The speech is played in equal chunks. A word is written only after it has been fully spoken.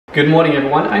Good morning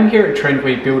everyone, I'm here at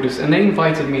Trendway Builders and they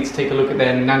invited me to take a look at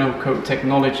their Nano Coat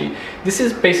technology. This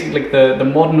is basically like the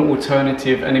modern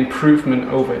alternative and improvement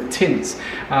over tints,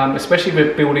 especially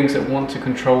with buildings that want to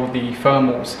control the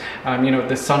thermals, you know,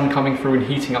 the sun coming through and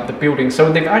heating up the building.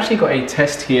 So they've actually got a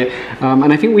test here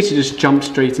and I think we should just jump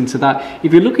straight into that.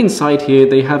 If you look inside here,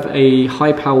 they have a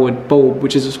high-powered bulb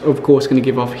which is of course going to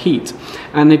give off heat,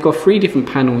 and they've got three different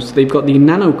panels. They've got the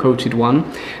nano coated one,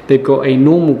 they've got a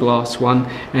normal glass one,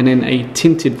 and then a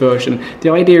tinted version. The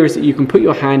idea is that you can put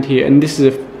your hand here, and this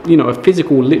is a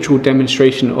physical, literal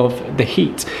demonstration of the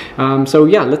heat. So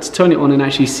yeah, let's turn it on and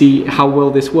actually see how well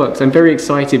this works. I'm very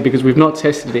excited because we've not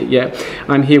tested it yet.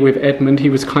 I'm here with Edmund. He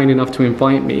was kind enough to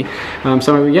invite me.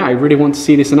 So yeah, I really want to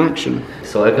see this in action.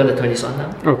 So I'm gonna turn this on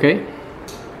now. Okay.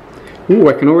 Ooh,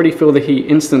 I can already feel the heat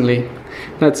instantly.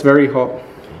 That's very hot.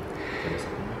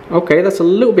 Okay, that's a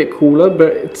little bit cooler, but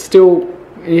it's still,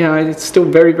 yeah, it's still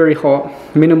very, very hot.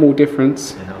 Minimal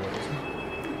difference.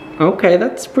 Okay,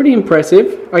 that's pretty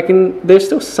impressive. There's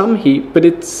still some heat, but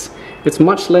it's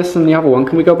much less than the other one.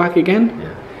 Can we go back again?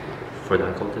 Yeah. For the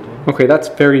uncoated one. Okay, that's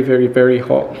very, very, very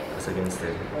hot. That's against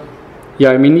it.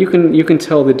 Yeah, I mean you can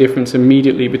tell the difference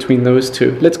immediately between those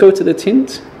two. Let's go to the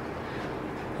tint.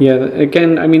 Yeah,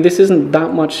 again, I mean this isn't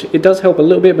that much. It does help a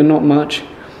little bit, but not much.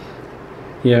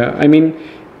 Yeah, I mean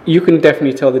you can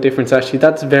definitely tell the difference. Actually,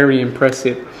 that's very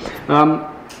impressive.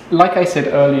 Like I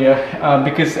said earlier,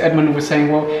 because Edmund was saying,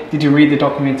 well, did you read the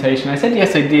documentation? I said,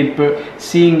 yes, I did, but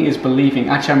seeing is believing.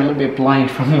 Actually, I'm a little bit blind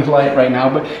from the light right now,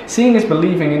 but seeing is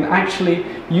believing, and actually,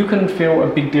 you can feel a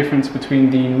big difference between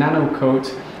the nano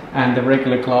coat and the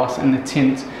regular glass and the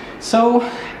tint. So,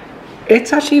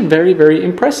 it's actually very, very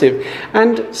impressive.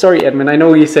 And, sorry, Edmund, I know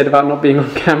what you said about not being on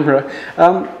camera,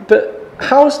 but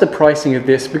how's the pricing of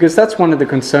this? Because that's one of the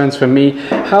concerns for me.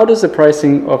 How does the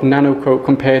pricing of Nano Coat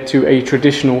compare to a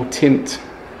traditional tint?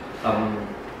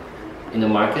 In the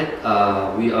market,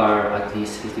 we are at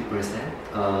least 50%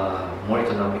 more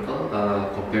economical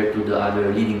compared to the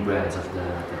other leading brands of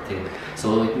the tint.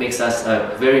 So it makes us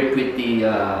a very pretty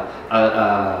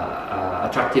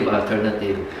attractive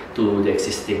alternative to the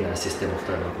existing system of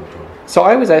thermal control. So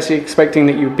I was actually expecting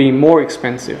that you'd be more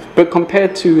expensive, but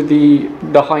compared to the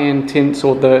high-end tints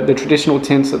or the traditional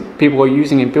tints that people are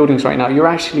using in buildings right now, you're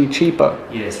actually cheaper.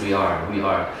 Yes, we are.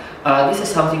 This is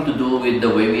something to do with the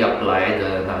way we apply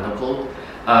the nano coat.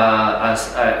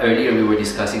 As earlier we were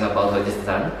discussing about how it is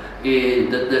done,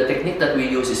 the technique that we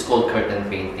use is called curtain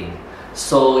painting.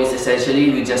 So it's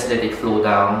essentially we just let it flow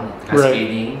down,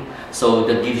 cascading. Right. So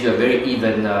that gives you a very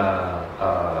even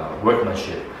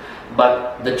workmanship.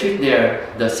 But the trick there,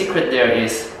 the secret there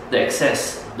is the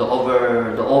excess,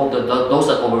 those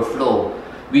that overflow,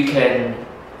 we can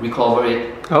recover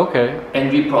it. Okay.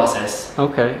 And reprocess.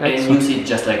 Okay. Excellent. And use it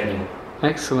just like new.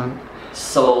 Excellent.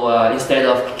 So instead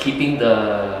of keeping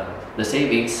the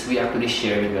savings, we actually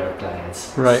share with our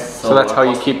clients. Right. So that's how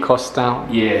you keep costs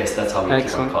down. Yes, that's how we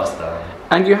keep our costs down.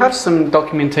 And you have some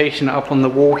documentation up on the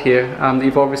wall here that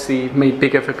you've obviously made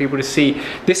bigger for people to see.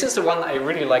 This is the one that I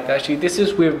really liked actually. This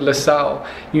is with LaSalle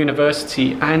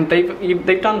University, and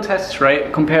they've done tests,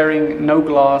 right, comparing no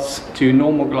glass to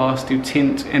normal glass to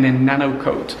tint and then nano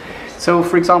coat. So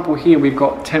for example here we've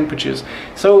got temperatures.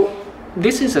 So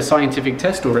this is a scientific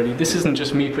test already. This isn't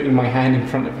just me putting my hand in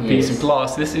front of a piece of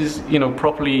glass. This is, you know,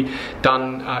 properly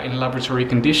done in laboratory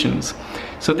conditions.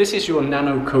 So this is your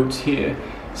nano coat here.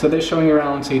 So they're showing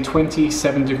around, say,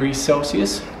 27 degrees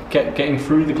Celsius getting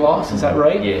through the glass. Is that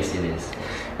right? Yes, it is.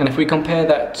 And if we compare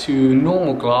that to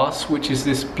normal glass, which is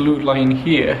this blue line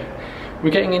here, we're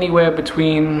getting anywhere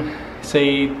between,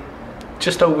 say,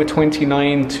 just over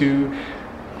 29 to,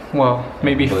 well,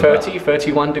 maybe 30,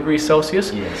 31 degrees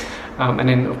Celsius. Yes. And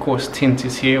then of course tint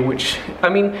is here, which, I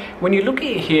mean, when you look at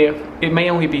it here, it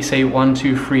may only be say 1,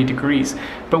 2, 3 degrees.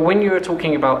 But when you're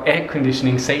talking about air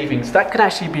conditioning savings, that could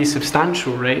actually be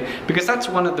substantial, right? Because that's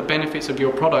one of the benefits of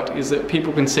your product, is that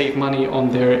people can save money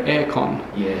on their aircon.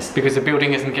 Yes. Because the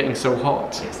building isn't getting so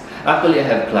hot. Yes. Actually, I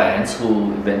have clients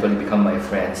who eventually become my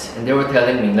friends, and they were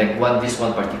telling me, like this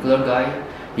one particular guy,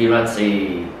 he runs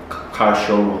a car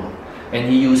showroom, and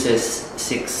he uses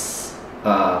 6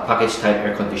 package type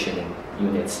air conditioning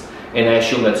units, and I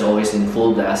assume that's always in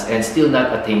full blast and still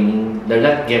not attaining, they're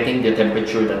not getting the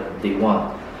temperature that they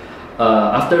want.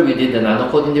 After we did the nano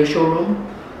coat in their showroom,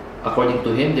 according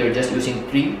to him, they're just using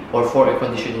 3 or 4 air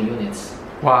conditioning units.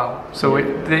 Wow, so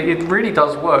it really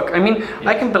does work. I mean, Yes.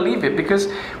 I can believe it because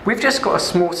we've just got a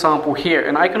small sample here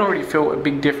and I can already feel a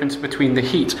big difference between the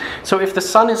heat. So if the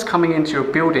sun is coming into your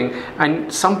building,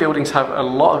 and some buildings have a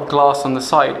lot of glass on the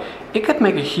side, it could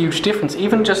make a huge difference,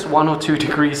 even just 1 or 2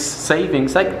 degrees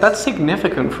savings. That's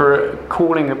significant for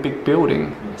cooling a big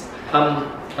building. Yes.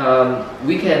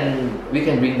 We can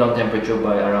bring down temperature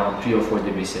by around 3 or 4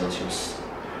 degrees Celsius.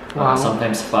 Wow.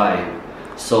 Sometimes 5.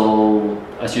 So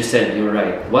as you said, you're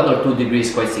right. 1 or 2 degrees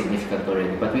is quite significant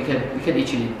already, but we can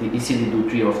easily do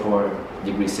 3 or 4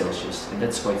 degrees Celsius, and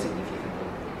that's quite significant.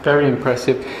 Very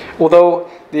impressive. Although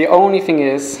the only thing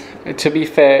is, to be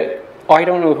fair, I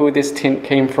don't know who this tint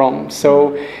came from.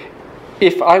 So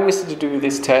if I was to do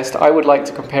this test, I would like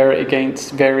to compare it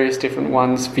against various different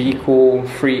ones, Vehicle,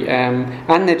 3M,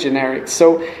 and the generics.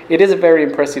 So it is a very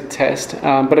impressive test.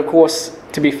 But of course,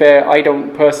 to be fair, I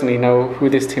don't personally know who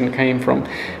this tint came from.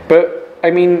 But I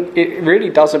mean, it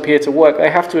really does appear to work. I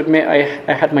have to admit,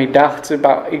 I had my doubts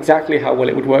about exactly how well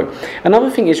it would work. Another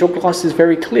thing is your glass is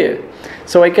very clear.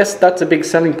 So I guess that's a big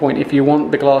selling point if you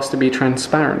want the glass to be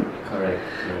transparent. Correct.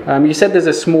 You said there's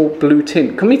a small blue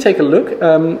tint. Can we take a look?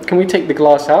 Can we take the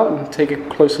glass out and take a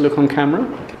closer look on camera?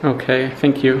 Okay,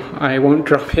 thank you. I won't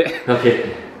drop it.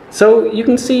 Okay. So you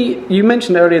can see, you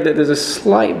mentioned earlier that there's a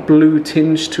slight blue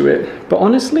tinge to it, but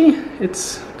honestly,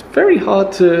 it's very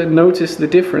hard to notice the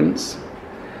difference.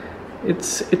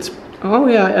 It's oh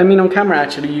yeah, I mean on camera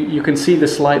actually you can see the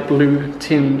slight blue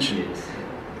tinge. Yes.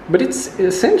 But it's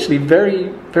essentially very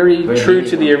true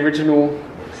to the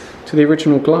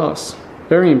original glass.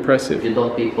 Very impressive. If you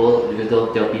don't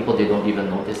tell people, they don't even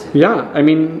notice it. Yeah, I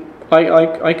mean,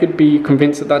 I could be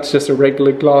convinced that that's just a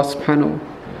regular glass panel.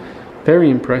 Very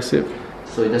impressive.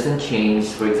 So it doesn't change,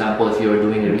 for example, if you're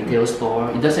doing a retail store,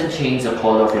 it doesn't change the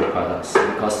color of your products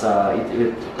because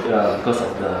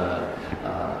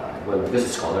because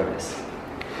it's colorless.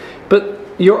 But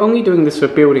you're only doing this for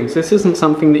buildings. This isn't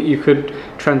something that you could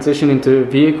transition into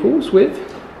vehicles with?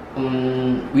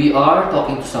 We are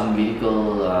talking to some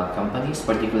vehicle companies,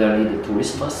 particularly the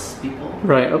tourist bus people.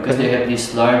 Right, okay. Because they have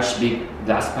these large, big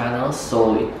glass panels,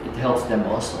 so it helps them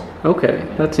also. Okay,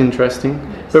 Yeah. that's interesting.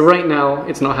 Yes. But right now,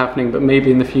 it's not happening, but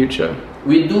maybe in the future.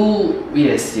 We do,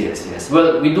 yes.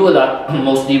 Well, we do a lot,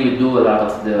 mostly we do a lot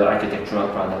of the architectural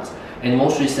products. And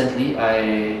most recently,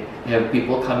 I have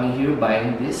people coming here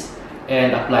buying this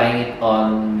and applying it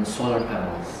on solar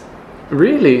panels.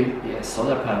 Really? Yes,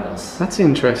 solar panels. That's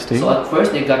interesting. So at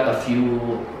first they got a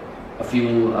few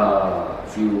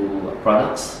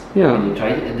products. Yeah. And they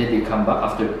tried it, and then they come back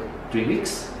after 3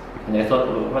 weeks. And I thought,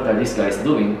 oh, what are these guys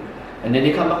doing? And then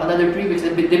they come back another 3 weeks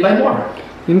and they buy more.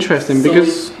 Interesting, So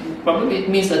because probably it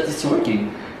means that it's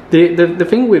working. the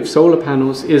thing with solar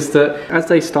panels is that as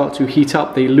they start to heat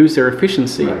up, they lose their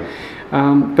efficiency.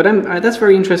 Right. But that's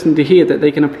very interesting to hear that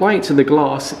they can apply it to the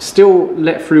glass, still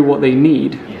let through what they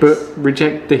need, Yes. but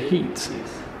reject the heat. Yes.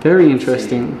 Very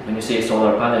interesting. When you say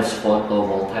solar panel, it's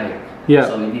photovoltaic. Yeah.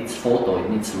 So it needs photo, it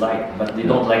needs light, but they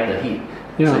don't like the heat.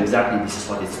 Yeah. So exactly this is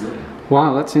what it's doing.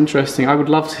 Wow, that's interesting. I would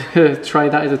love to try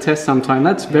that as a test sometime.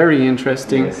 That's very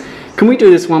interesting. Yes. Can we do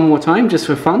this one more time just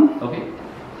for fun? Okay.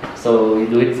 So you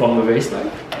do it from the very start.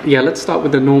 Yeah, let's start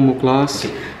with the normal glass.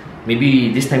 Okay.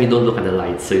 Maybe this time you don't look at the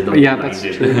lights, so you don't. Yeah, blind that's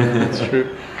it. true. That's true.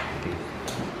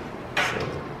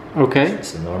 So Okay.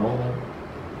 it's a normal one,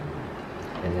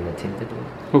 and then a tinted one.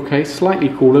 Okay, slightly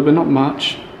cooler, but not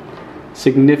much.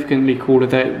 Significantly cooler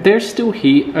there. There's still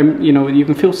heat. You know, you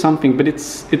can feel something, but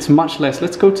it's much less.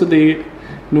 Let's go to the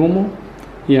normal.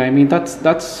 Yeah, I mean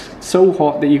that's so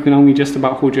hot that you can only just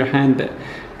about hold your hand there.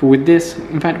 But with this,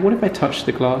 in fact, what if I touch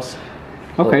the glass?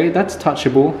 Okay, that's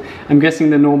touchable. I'm guessing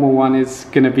the normal one is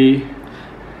gonna be.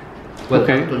 Well,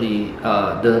 Okay. actually,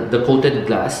 the coated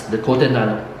glass, the coated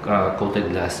nano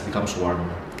coated glass becomes warmer.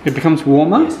 It becomes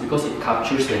warmer. Yes, because it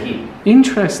captures the heat.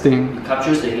 Interesting. It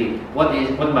captures the heat.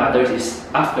 What matters is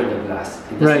after the glass.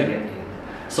 It doesn't Right. get in.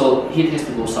 So heat has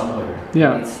to go somewhere.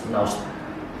 Yeah. It's now.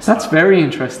 That's very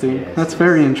interesting. Yes, That's yes.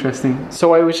 very interesting.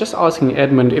 So I was just asking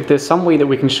Edmund if there's some way that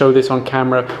we can show this on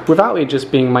camera without it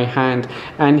just being my hand.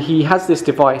 And he has this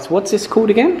device. What's this called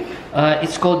again?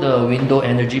 It's called the window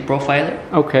energy profiler.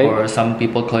 Okay. Or some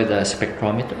people call it a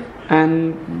spectrometer.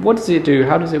 And what does it do?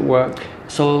 How does it work?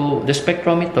 So the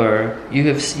spectrometer, you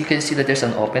can see that there's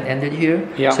an open-ended here.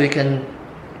 Yeah. So you can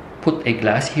put a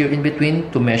glass here in between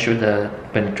to measure the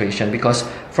penetration, because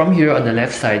from here on the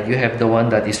left side you have the one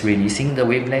that is releasing the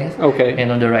wavelength. Okay.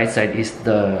 And on the right side is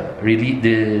the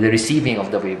receiving of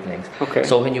the wavelength. Okay.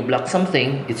 So when you block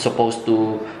something, it's supposed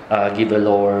to give a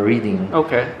lower reading.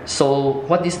 Okay. So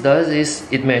what this does is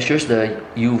it measures the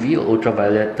UV or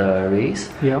ultraviolet rays,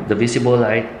 Yeah. the visible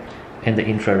light, and the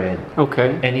infrared.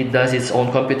 Okay. And it does its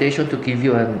own computation to give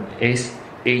you an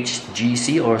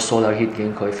HGC, or solar heat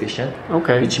gain coefficient.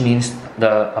 Okay. Which means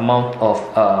the amount of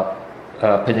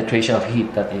penetration of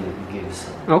heat that it gives.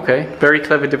 Okay, very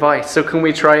clever device. So can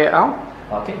we try it out?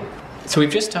 Okay. So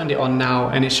we've just turned it on now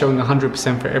and it's showing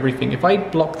 100% for everything. If I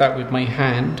block that with my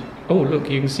hand, oh look,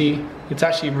 you can see it's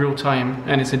actually real time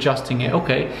and it's adjusting it.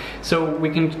 Okay, so we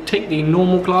can take the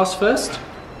normal glass first.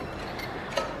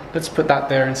 Let's put that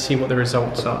there and see what the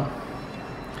results are.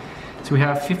 So we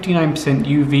have 59%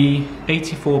 UV,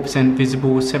 84%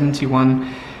 visible,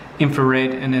 71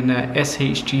 infrared, and then a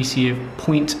SHGC of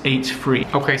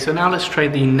 0.83. Okay, so now let's try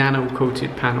the nano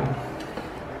coated panel.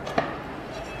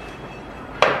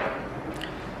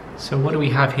 So what do we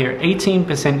have here? 18%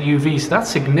 UV, so that's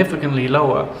significantly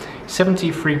lower.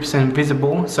 73%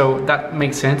 visible, so that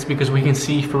makes sense because we can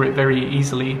see through it very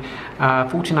easily.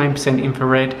 49%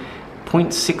 infrared,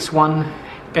 0.61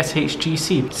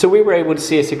 SHGC. So we were able to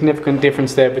see a significant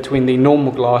difference there between the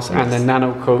normal glass and the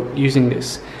nano coat using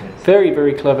this. Very,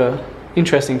 very clever.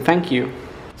 Interesting, thank you.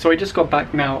 So I just got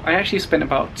back now. I actually spent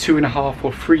about 2.5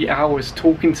 or 3 hours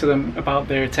talking to them about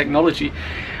their technology.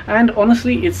 And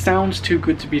honestly, it sounds too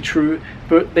good to be true,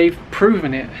 but they've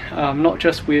proven it, not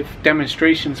just with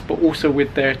demonstrations, but also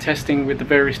with their testing with the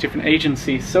various different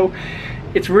agencies. So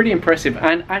it's really impressive.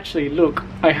 And actually, look,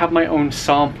 I have my own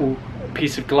sample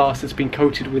piece of glass that's been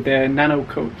coated with their nano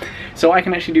coat, so I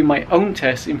can actually do my own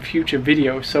tests in future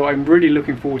videos, so I'm really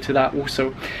looking forward to that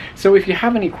also. So if you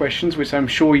have any questions, which I'm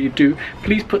sure you do,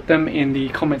 please put them in the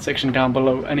comment section down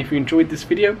below, and if you enjoyed this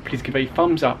video, please give a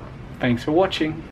thumbs up. Thanks for watching.